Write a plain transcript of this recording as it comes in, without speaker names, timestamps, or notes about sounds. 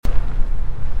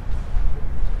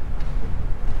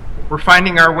We're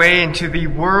finding our way into the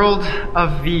world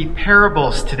of the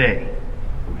parables today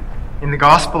in the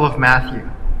Gospel of Matthew.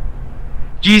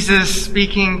 Jesus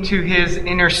speaking to his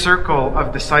inner circle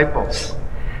of disciples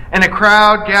and a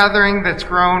crowd gathering that's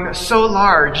grown so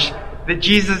large that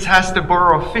Jesus has to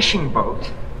borrow a fishing boat,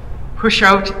 push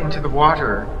out into the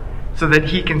water so that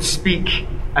he can speak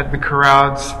at the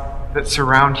crowds that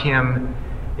surround him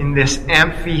in this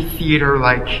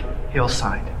amphitheater-like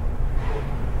hillside.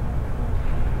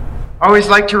 I always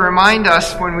like to remind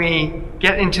us when we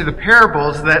get into the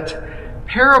parables that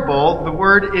parable, the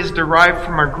word is derived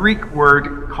from a Greek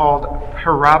word called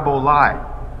parabolai,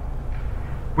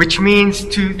 which means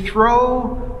to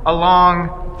throw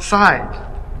alongside.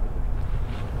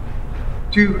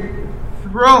 To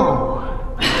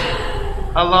throw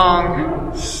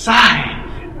alongside.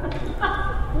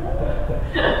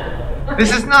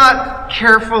 This is not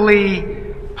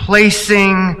carefully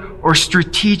placing or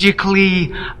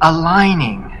strategically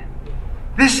aligning.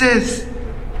 This is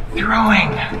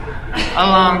throwing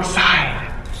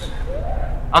alongside.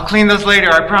 I'll clean those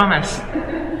later, I promise.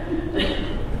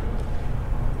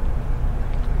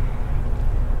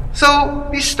 So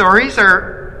these stories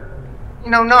are,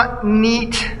 not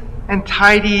neat and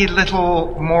tidy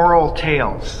little moral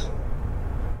tales.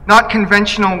 Not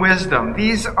conventional wisdom.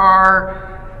 These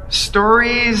are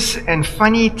stories and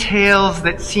funny tales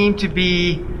that seem to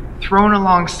be thrown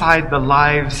alongside the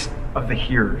lives of the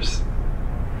hearers.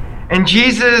 And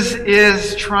Jesus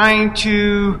is trying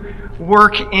to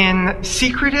work in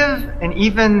secretive and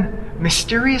even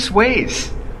mysterious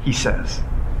ways, he says.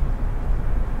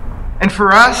 And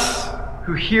for us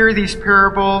who hear these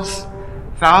parables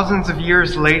thousands of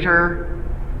years later,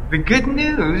 the good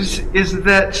news is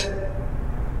that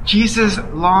Jesus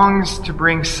longs to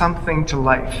bring something to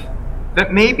life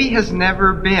that maybe has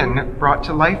never been brought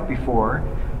to life before,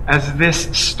 as this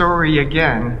story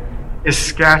again is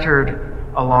scattered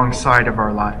alongside of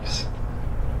our lives.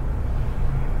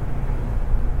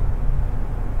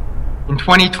 In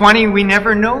 2020, we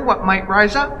never know what might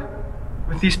rise up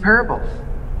with these parables,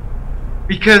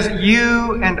 because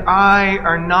you and I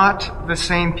are not the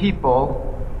same people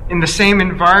in the same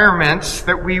environments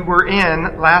that we were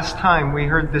in last time we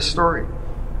heard this story.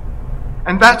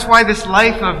 And that's why this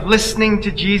life of listening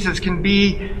to Jesus can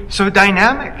be so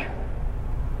dynamic,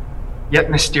 yet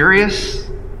mysterious,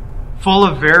 full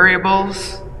of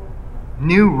variables,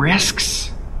 new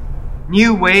risks,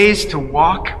 new ways to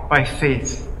walk by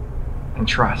faith and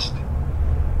trust.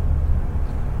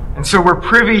 And so we're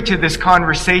privy to this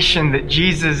conversation that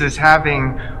Jesus is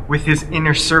having with his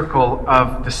inner circle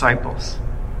of disciples.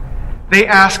 They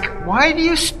ask, "Why do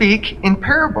you speak in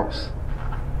parables?"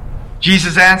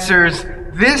 Jesus answers,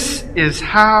 "This is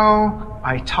how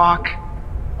I talk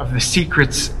of the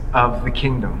secrets of the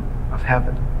kingdom of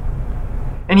heaven."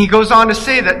 And he goes on to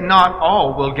say that not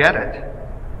all will get it.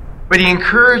 But he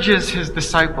encourages his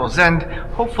disciples, and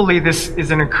hopefully this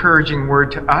is an encouraging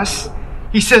word to us.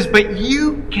 He says, "But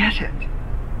you get it."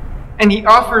 And he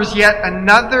offers yet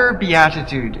another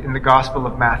beatitude in the Gospel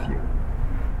of Matthew.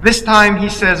 This time he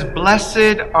says,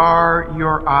 "Blessed are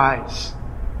your eyes,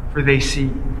 for they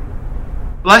see.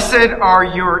 Blessed are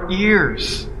your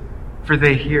ears, for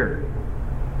they hear."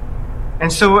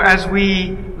 And so as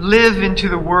we live into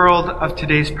the world of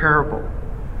today's parable,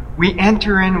 we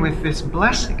enter in with this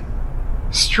blessing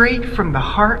straight from the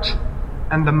heart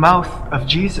and the mouth of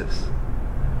Jesus.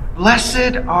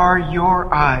 Blessed are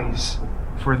your eyes,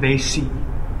 for they see.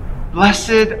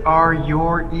 Blessed are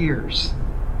your ears,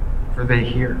 for they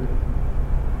hear.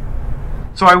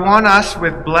 So I want us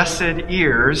with blessed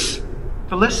ears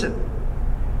to listen.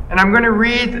 And I'm going to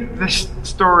read this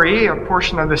story, a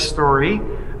portion of this story,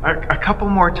 a couple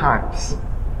more times.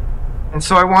 And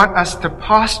so I want us to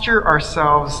posture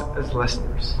ourselves as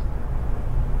listeners.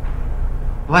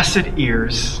 Blessed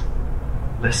ears,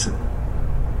 listen.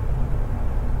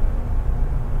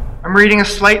 I'm reading a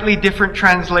slightly different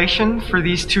translation for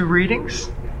these two readings,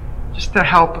 just to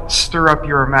help stir up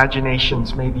your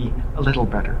imaginations maybe a little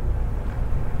better.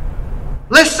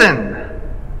 "Listen!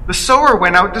 The sower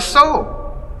went out to sow.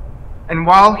 And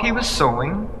while he was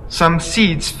sowing, some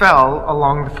seeds fell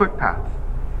along the footpath,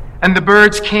 and the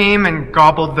birds came and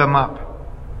gobbled them up.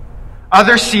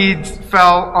 Other seeds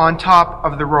fell on top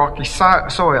of the rocky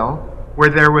soil, where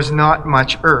there was not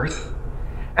much earth,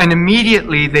 and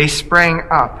immediately they sprang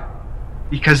up,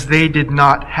 because they did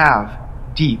not have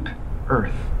deep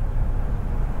earth.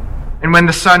 And when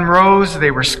the sun rose,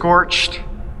 they were scorched,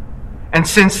 and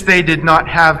since they did not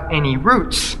have any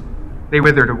roots, they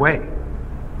withered away.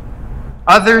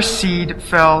 Other seed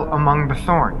fell among the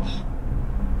thorns,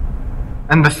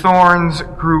 and the thorns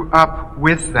grew up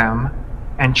with them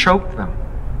and choked them.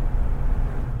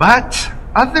 But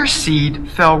other seed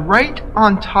fell right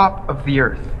on top of the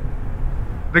earth,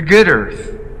 the good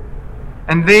earth,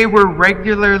 and they were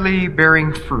regularly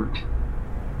bearing fruit,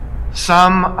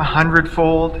 some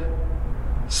 100-fold,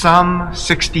 some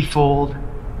 60-fold,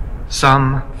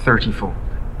 some 30-fold.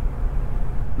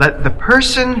 Let the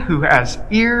person who has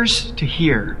ears to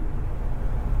hear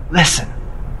listen.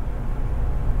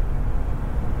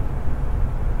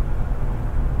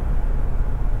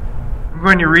 I'm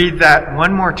going to read that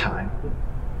one more time.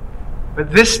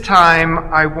 But this time,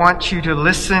 I want you to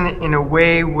listen in a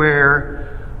way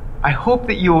where I hope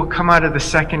that you will come out of the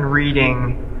second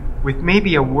reading with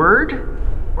maybe a word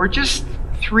or just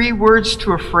 3 words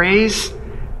to a phrase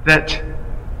that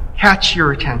catch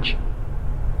your attention.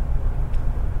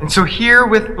 And so hear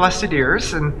with blessed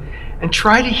ears and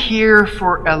try to hear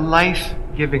for a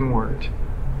life-giving word.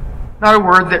 Not a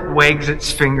word that wags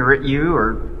its finger at you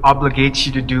or obligates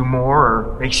you to do more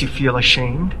or makes you feel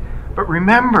ashamed. But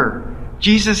remember,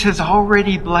 Jesus has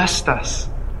already blessed us,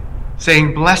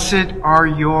 saying, "Blessed are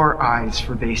your eyes,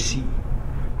 for they see.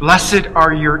 Blessed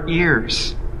are your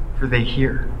ears, for they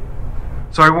hear."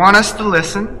 So I want us to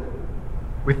listen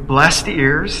with blessed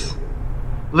ears.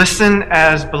 Listen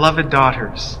as beloved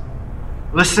daughters.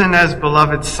 Listen as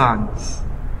beloved sons.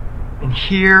 And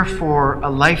hear for a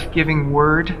life-giving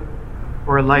word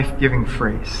or a life-giving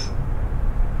phrase.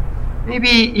 Maybe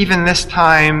even this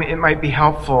time it might be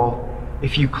helpful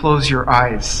if you close your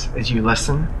eyes as you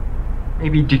listen.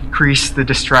 Maybe decrease the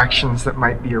distractions that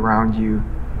might be around you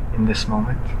in this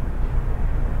moment.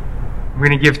 I'm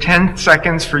going to give 10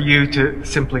 seconds for you to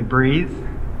simply breathe.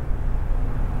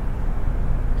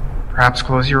 Perhaps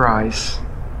close your eyes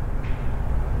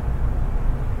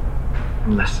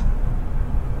and listen.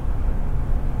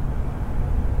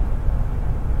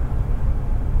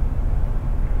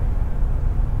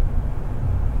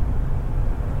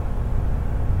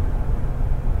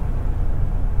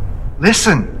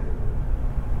 Listen.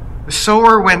 The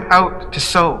sower went out to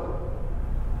sow,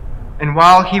 and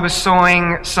while he was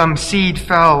sowing, some seed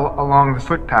fell along the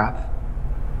footpath,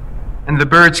 and the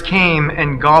birds came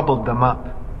and gobbled them up.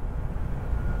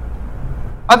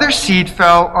 Other seed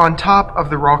fell on top of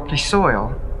the rocky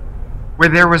soil, where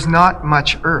there was not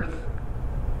much earth,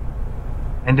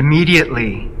 and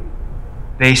immediately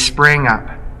they sprang up,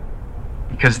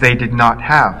 because they did not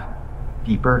have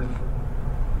deep earth.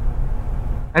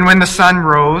 And when the sun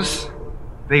rose,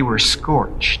 they were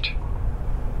scorched.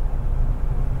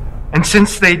 And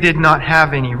since they did not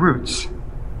have any roots,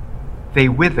 they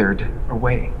withered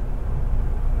away.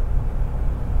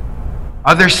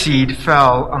 Other seed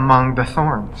fell among the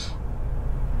thorns,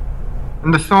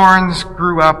 and the thorns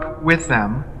grew up with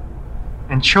them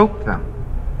and choked them.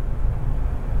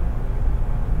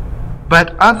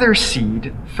 But other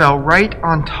seed fell right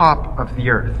on top of the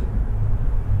earth,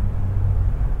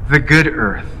 the good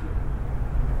earth,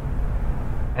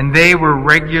 and they were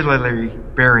regularly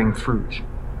bearing fruit,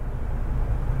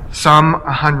 some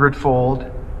 100-fold,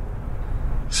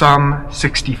 some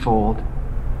 60-fold,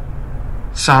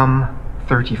 some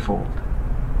 30-fold.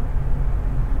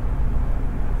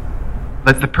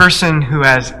 Let the person who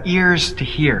has ears to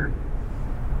hear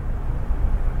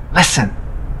listen.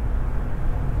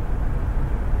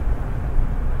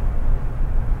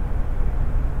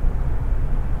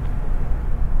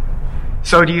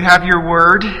 So, do you have your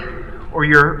word or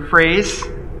your phrase?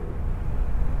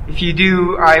 If you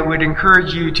do, I would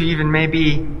encourage you to even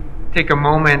maybe take a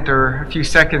moment or a few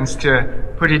seconds to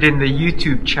put it in the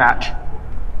YouTube chat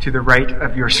to the right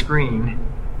of your screen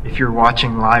if you're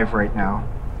watching live right now.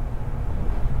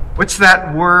 What's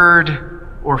that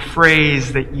word or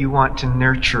phrase that you want to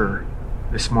nurture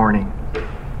this morning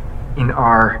in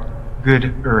our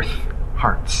good earth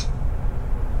hearts?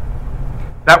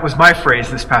 That was my phrase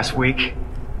this past week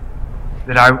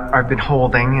that I've been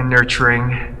holding and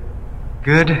nurturing.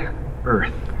 Good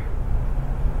earth.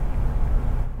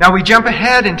 Now we jump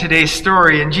ahead in today's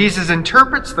story and Jesus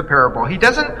interprets the parable. He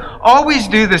doesn't always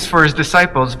do this for his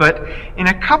disciples, but in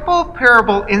a couple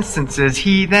parable instances,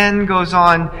 he then goes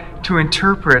on to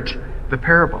interpret the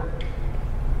parable.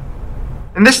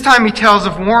 And this time he tells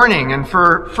of warning, and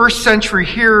for first century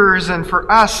hearers and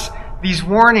for us, these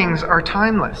warnings are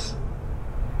timeless.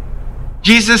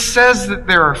 Jesus says that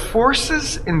there are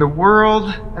forces in the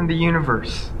world and the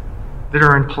universe that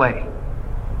are in play,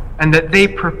 and that they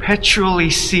perpetually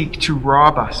seek to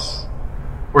rob us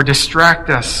or distract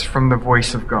us from the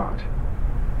voice of God.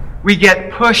 We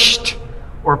get pushed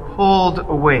or pulled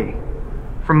away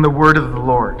from the word of the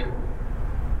Lord,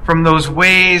 from those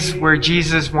ways where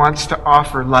Jesus wants to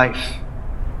offer life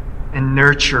and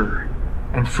nurture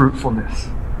and fruitfulness.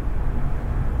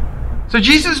 So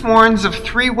Jesus warns of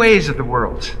 3 ways of the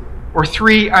world, or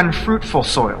 3 unfruitful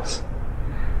soils.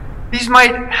 These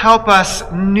might help us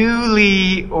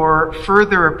newly or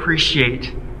further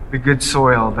appreciate the good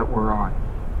soil that we're on.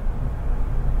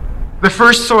 The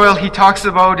first soil he talks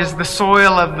about is the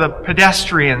soil of the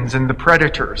pedestrians and the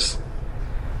predators,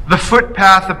 the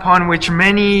footpath upon which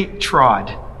many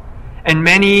trod, and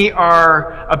many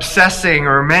are obsessing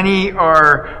or many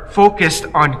are focused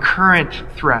on current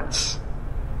threats.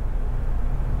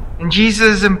 And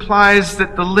Jesus implies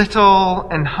that the little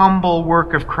and humble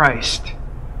work of Christ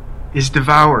is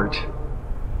devoured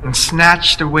and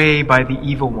snatched away by the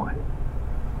evil one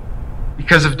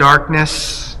because of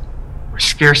darkness or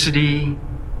scarcity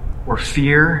or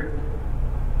fear.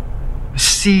 The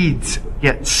seeds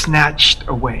get snatched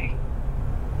away.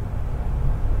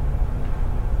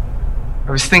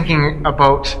 I was thinking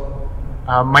about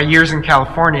my years in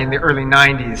California in the early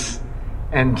 90s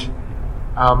and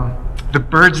the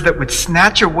birds that would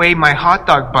snatch away my hot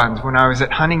dog buns when I was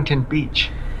at Huntington Beach.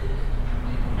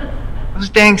 Those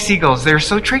dang seagulls, they're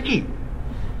so tricky.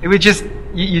 It would just,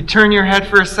 you turn your head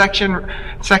for a second,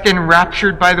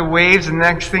 raptured by the waves, and the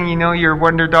next thing you know, your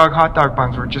Wonder Dog hot dog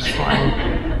buns were just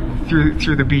flying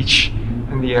through the beach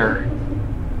in the air.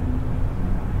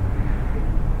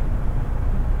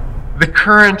 The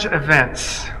current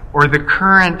events or the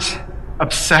current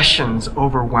obsessions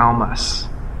overwhelm us,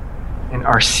 and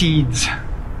our seeds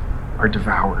are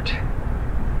devoured.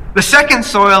 The second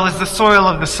soil is the soil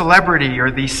of the celebrity or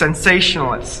the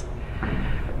sensationalist.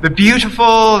 The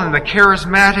beautiful and the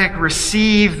charismatic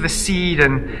receive the seed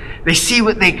and they see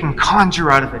what they can conjure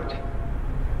out of it.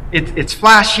 It's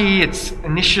flashy, it's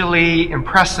initially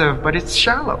impressive, but it's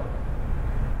shallow.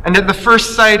 And at the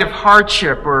first sight of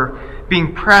hardship or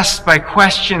being pressed by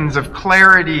questions of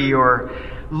clarity or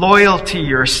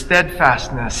loyalty or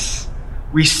steadfastness,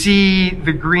 we see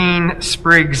the green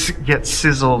sprigs get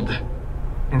sizzled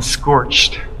and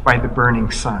scorched by the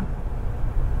burning sun.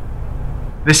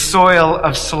 This soil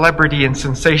of celebrity and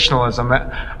sensationalism.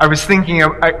 I was thinking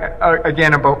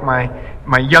again about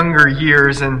my younger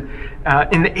years, and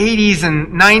in the 80s and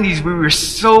 90s we were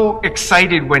so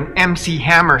excited when MC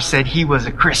Hammer said he was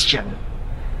a Christian.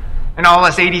 And all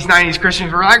us 80s, 90s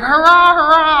Christians were like, hurrah,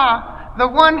 hurrah! The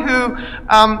one who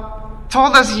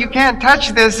told us you can't touch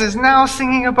this is now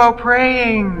singing about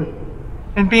praying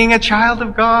and being a child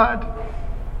of God.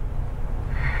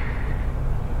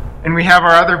 And we have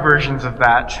our other versions of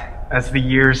that as the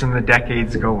years and the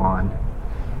decades go on.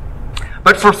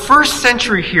 But for first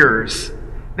century hearers,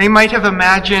 they might have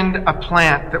imagined a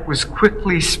plant that was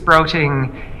quickly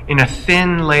sprouting in a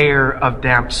thin layer of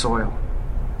damp soil.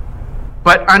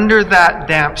 But under that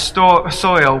damp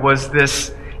soil was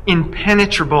this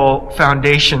impenetrable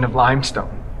foundation of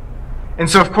limestone. And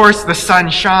so, of course, the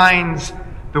sun shines,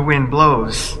 the wind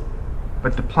blows,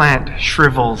 but the plant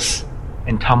shrivels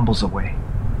and tumbles away.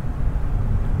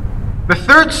 The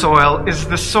third soil is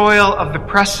the soil of the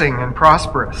pressing and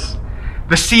prosperous.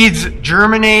 The seeds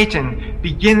germinate and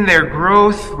begin their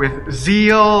growth with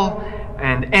zeal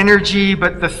and energy,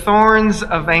 but the thorns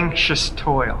of anxious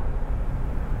toil,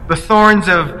 the thorns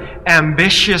of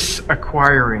ambitious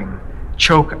acquiring,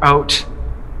 choke out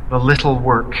the little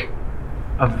work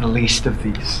of the least of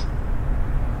these.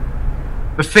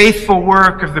 The faithful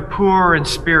work of the poor in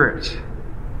spirit,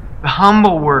 the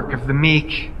humble work of the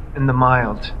meek and the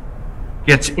mild,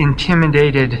 gets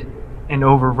intimidated and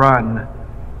overrun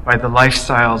by the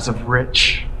lifestyles of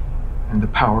rich and the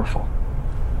powerful.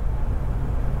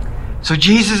 So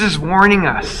Jesus is warning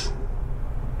us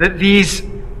that these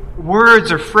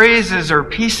words or phrases or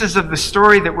pieces of the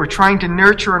story that we're trying to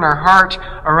nurture in our heart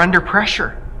are under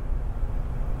pressure.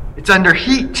 It's under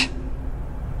heat.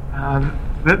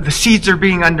 The seeds are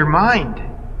being undermined.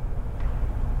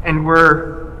 And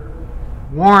we're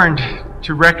warned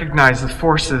to recognize the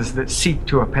forces that seek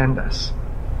to append us.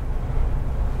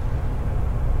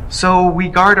 So we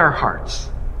guard our hearts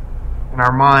and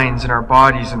our minds and our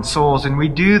bodies and souls, and we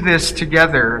do this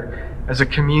together as a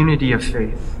community of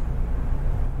faith.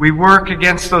 We work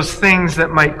against those things that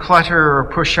might clutter or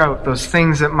push out, those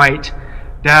things that might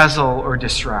dazzle or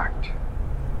distract,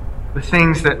 the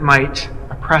things that might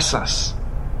oppress us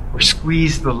or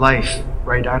squeeze the life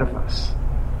right out of us.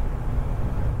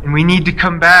 And we need to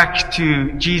come back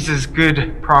to Jesus'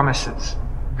 good promises,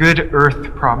 good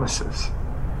earth promises.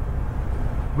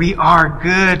 We are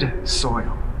good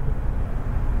soil.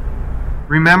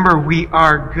 Remember, we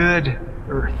are good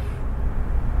earth.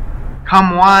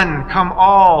 Come one, come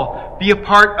all, be a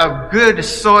part of Good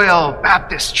Soil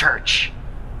Baptist Church.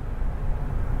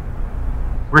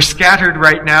 We're scattered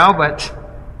right now, but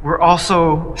we're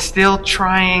also still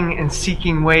trying and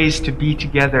seeking ways to be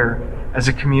together as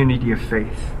a community of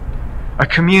faith. A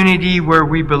community where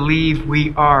we believe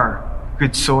we are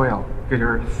good soil, good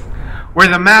earth. Where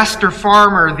the master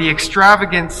farmer, the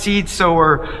extravagant seed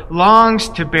sower, longs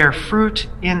to bear fruit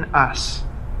in us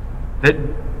that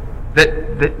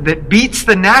beats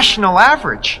the national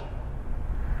average.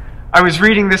 I was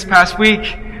reading this past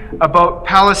week about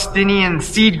Palestinian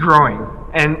seed growing,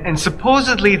 and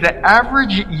supposedly the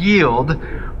average yield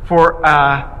for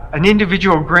an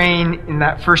individual grain in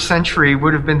that first century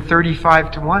would have been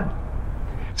 35-1.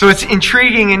 So it's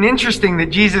intriguing and interesting that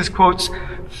Jesus quotes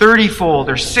 30-fold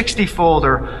or 60-fold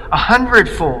or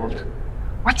 100-fold.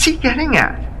 What's he getting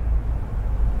at?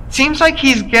 Seems like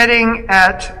he's getting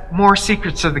at more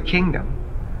secrets of the kingdom.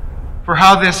 For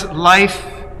how this life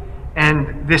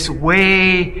and this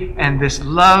way and this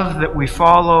love that we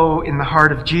follow in the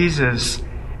heart of Jesus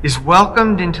is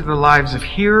welcomed into the lives of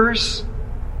hearers,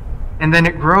 and then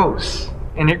it grows.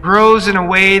 And it grows in a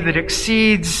way that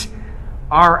exceeds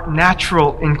our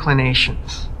natural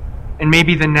inclinations and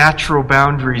maybe the natural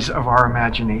boundaries of our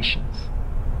imaginations.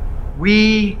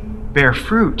 We bear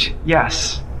fruit,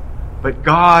 yes, but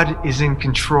God is in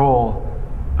control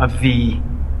of the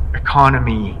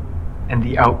economy and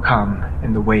the outcome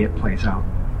and the way it plays out.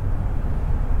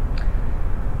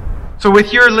 So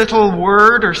with your little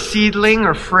word or seedling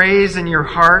or phrase in your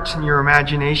heart and your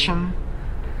imagination,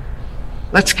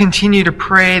 let's continue to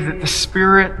pray that the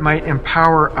Spirit might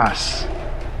empower us.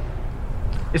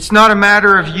 It's not a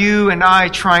matter of you and I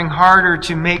trying harder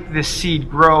to make this seed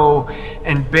grow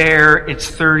and bear its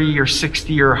 30 or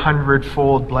 60 or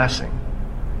 100-fold blessing.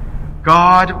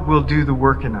 God will do the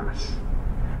work in us.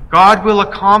 God will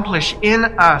accomplish in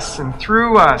us and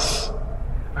through us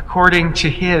according to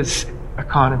His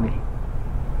economy,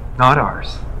 not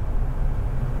ours.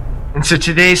 And so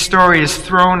today's story is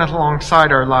thrown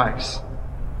alongside our lives.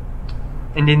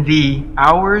 And in the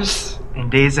hours and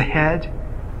days ahead,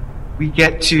 we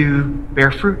get to bear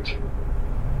fruit.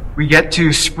 We get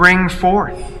to spring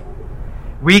forth.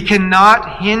 We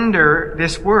cannot hinder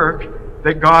this work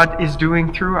that God is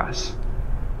doing through us.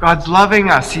 God's loving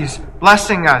us. He's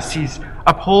blessing us. He's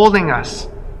upholding us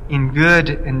in good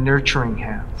and nurturing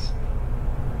hands.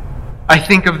 I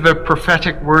think of the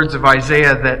prophetic words of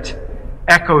Isaiah that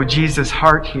echo Jesus'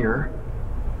 heart here.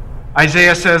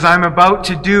 Isaiah says, "I'm about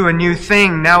to do a new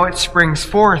thing. Now it springs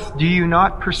forth. Do you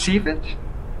not perceive it?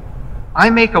 I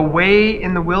make a way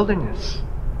in the wilderness,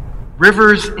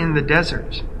 rivers in the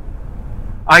desert.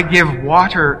 I give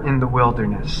water in the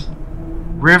wilderness,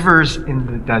 rivers in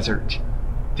the desert,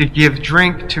 to give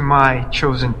drink to my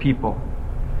chosen people,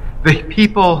 the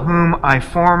people whom I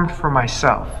formed for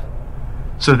myself,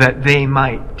 so that they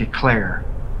might declare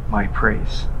my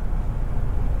praise."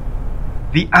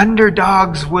 The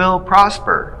underdogs will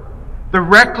prosper. The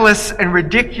reckless and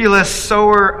ridiculous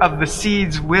sower of the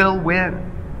seeds will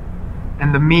win,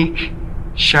 and the meek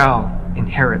shall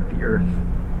inherit the earth.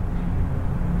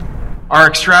 Our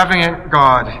extravagant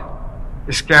God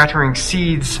is scattering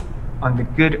seeds on the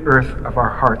good earth of our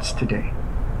hearts today.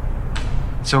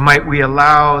 So might we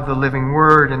allow the living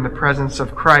word and the presence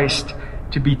of Christ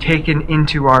to be taken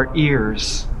into our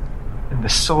ears and the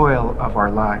soil of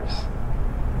our lives.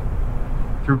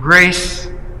 Through grace,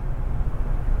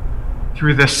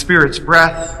 through the Spirit's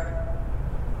breath,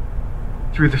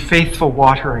 through the faithful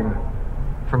watering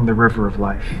from the river of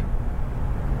life.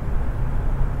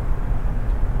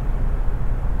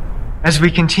 As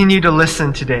we continue to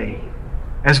listen today,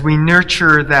 as we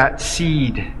nurture that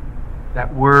seed,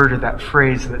 that word or that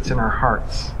phrase that's in our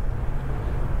hearts,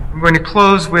 I'm going to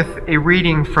close with a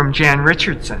reading from Jan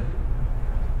Richardson.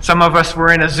 Some of us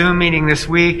were in a Zoom meeting this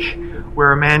week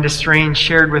where Amanda Strange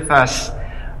shared with us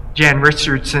Jan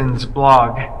Richardson's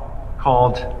blog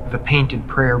called The Painted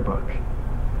Prayer Book.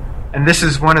 And this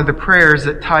is one of the prayers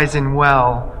that ties in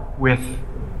well with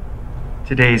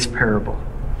today's parable.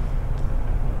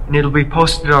 And it'll be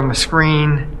posted on the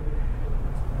screen,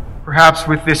 perhaps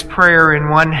with this prayer in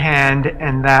one hand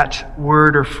and that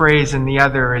word or phrase in the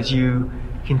other as you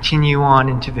continue on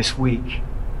into this week.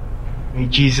 May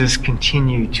Jesus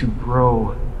continue to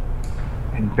grow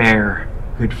and bear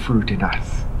good fruit in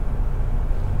us.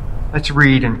 Let's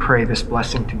read and pray this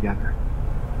blessing together.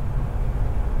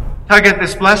 Tug at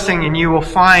this blessing and you will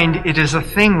find it is a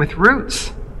thing with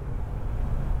roots.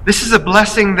 This is a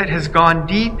blessing that has gone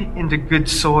deep into good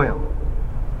soil,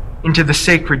 into the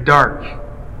sacred dark,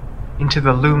 into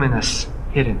the luminous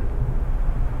hidden.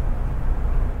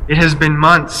 It has been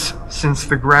months since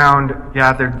the ground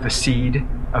gathered the seed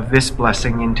of this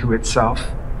blessing into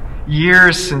itself,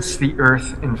 years since the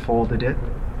earth enfolded it.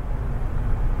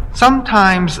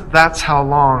 Sometimes that's how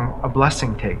long a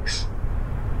blessing takes.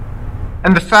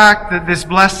 And the fact that this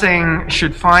blessing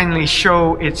should finally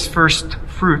show its first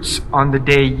fruits on the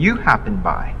day you happen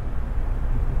by,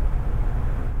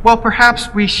 well,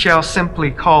 perhaps we shall simply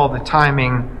call the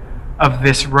timing of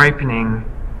this ripening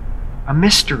a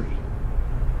mystery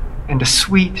and a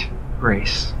sweet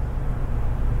grace.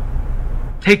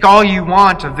 Take all you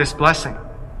want of this blessing.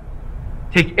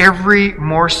 Take every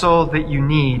morsel that you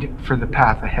need for the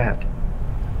path ahead.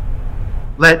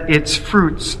 Let its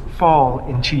fruits fall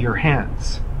into your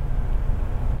hands.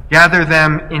 Gather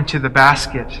them into the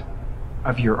basket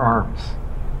of your arms.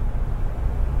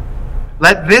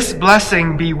 Let this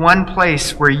blessing be one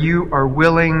place where you are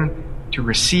willing to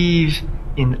receive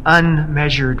in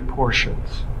unmeasured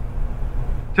portions,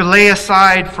 to lay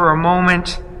aside for a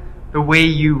moment the way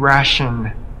you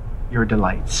ration your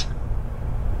delights.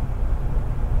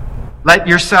 Let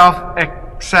yourself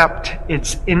accept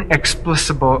its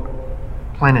inexplicable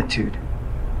plenitude.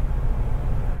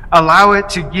 Allow it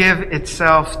to give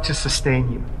itself to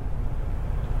sustain you.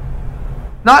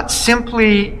 Not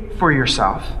simply for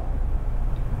yourself,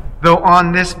 though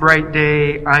on this bright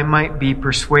day I might be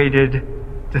persuaded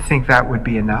to think that would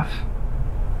be enough,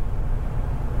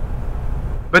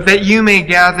 but that you may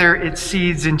gather its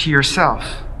seeds into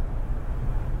yourself,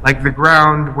 like the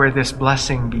ground where this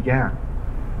blessing began.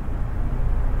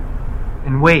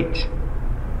 And wait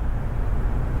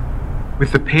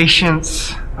with the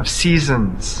patience of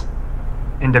seasons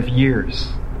and of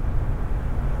years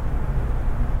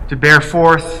to bear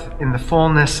forth in the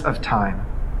fullness of time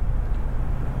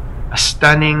a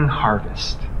stunning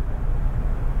harvest,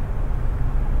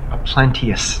 a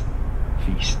plenteous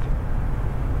feast.